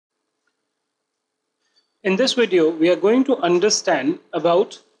In this video, we are going to understand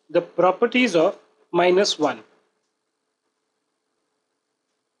about the properties of -1.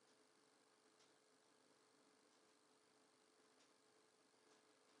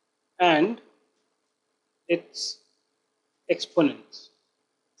 And its exponents.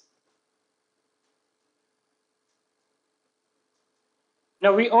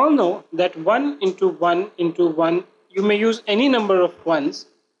 Now we all know that 1 into 1 into 1, you may use any number of ones,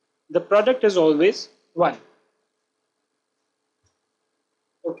 the product is always 1.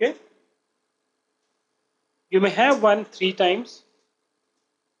 Okay? You may have 1 3 times,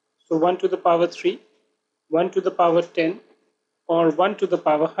 so 1 to the power 3, 1 to the power 10, or 1 to the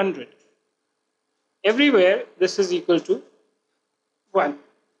power 100. Everywhere this is equal to 1.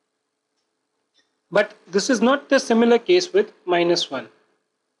 But this is not the similar case with -1.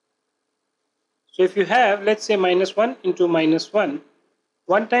 So if you have, let's say, -1 into -1,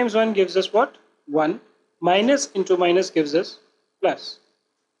 1 times 1 gives us what? 1. Minus into minus gives us plus.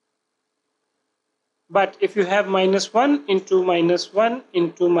 But if you have -1 into -1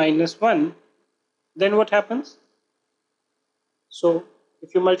 into -1, then what happens? So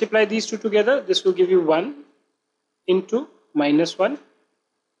if you multiply these two together, this will give you 1 into -1.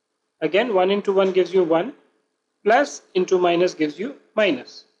 Again, 1 into 1 gives you 1, plus into minus gives you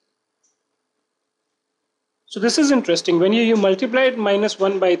minus. So this is interesting. When you multiplied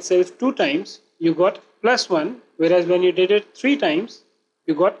 -1 by itself 2 times, you got +1, whereas when you did it 3 times,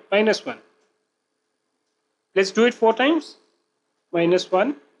 you got -1. Let's do it 4 times.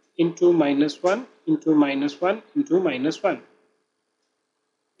 -1 into -1 into -1 into -1.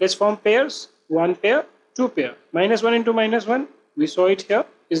 Let's form pairs. 1 pair, 2 pair. -1 into -1, we saw it here,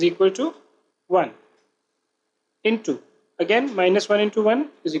 is equal to 1. Into, again, -1 into 1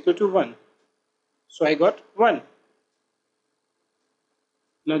 is equal to 1. So I got 1.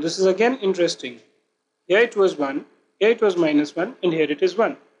 Now this is again interesting. Here it was 1, here it was -1, and here it is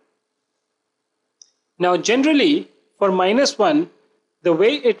 1. Now generally for -1, the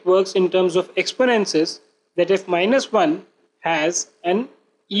way it works in terms of exponents is that if -1 has an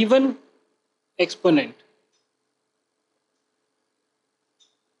even exponent,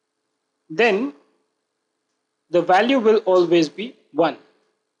 then the value will always be 1,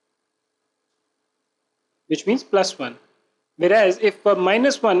 which means +1. Whereas if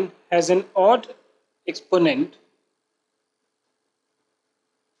 -1 has an odd exponent,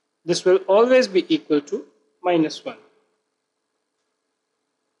 this will always be equal to -1.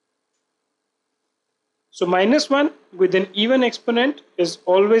 So -1 with an even exponent is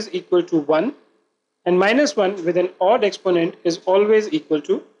always equal to 1, and -1 with an odd exponent is always equal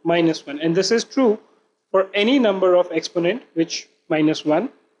to -1. And this is true for any number of exponent which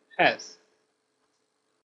 -1 has.